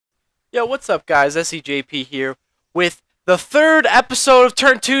Yo, what's up, guys? SCJP here with the third episode of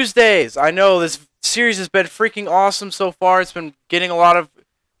Turnt Tuesdays. I know this series has been freaking awesome so far. It's been getting a lot of,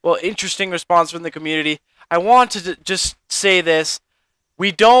 interesting response from the community. I want to just say this.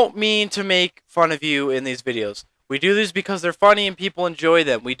 We don't mean to make fun of you in these videos. We do these because they're funny and people enjoy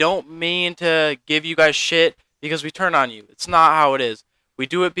them. We don't mean to give you guys shit because we turn on you. It's not how it is. We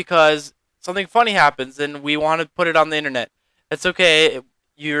do it because something funny happens and we want to put it on the internet. That's okay.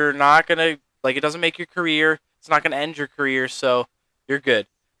 You're not gonna, it doesn't make your career. It's not gonna end your career, so you're good.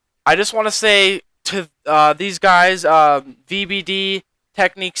 I just want to say to these guys, VBD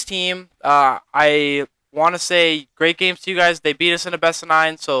Techniques team, I want to say great games to you guys. They beat us in a best of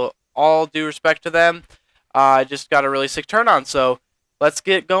 9, so all due respect to them. I just got a really sick turn on, so let's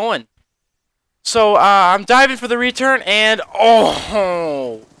get going. So I'm diving for the return, and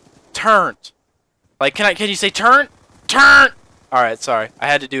Turnt. Can you say Turnt? Turnt! Alright, sorry. I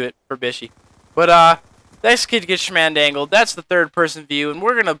had to do it for Bishy. But, next kid gets schmandangled. That's the third person view, and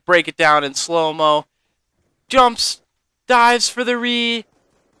we're gonna break it down in slow-mo. Jumps, dives for the re,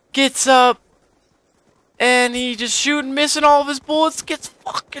 gets up, and he just shooting, missing all of his bullets, gets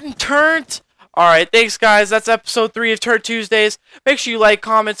fucking turned. Alright, thanks guys. That's episode 3 of Turnt Tuesdays. Make sure you like,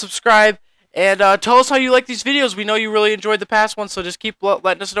 comment, subscribe, and tell us how you like these videos. We know you really enjoyed the past one, so just keep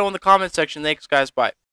letting us know in the comment section. Thanks guys, bye.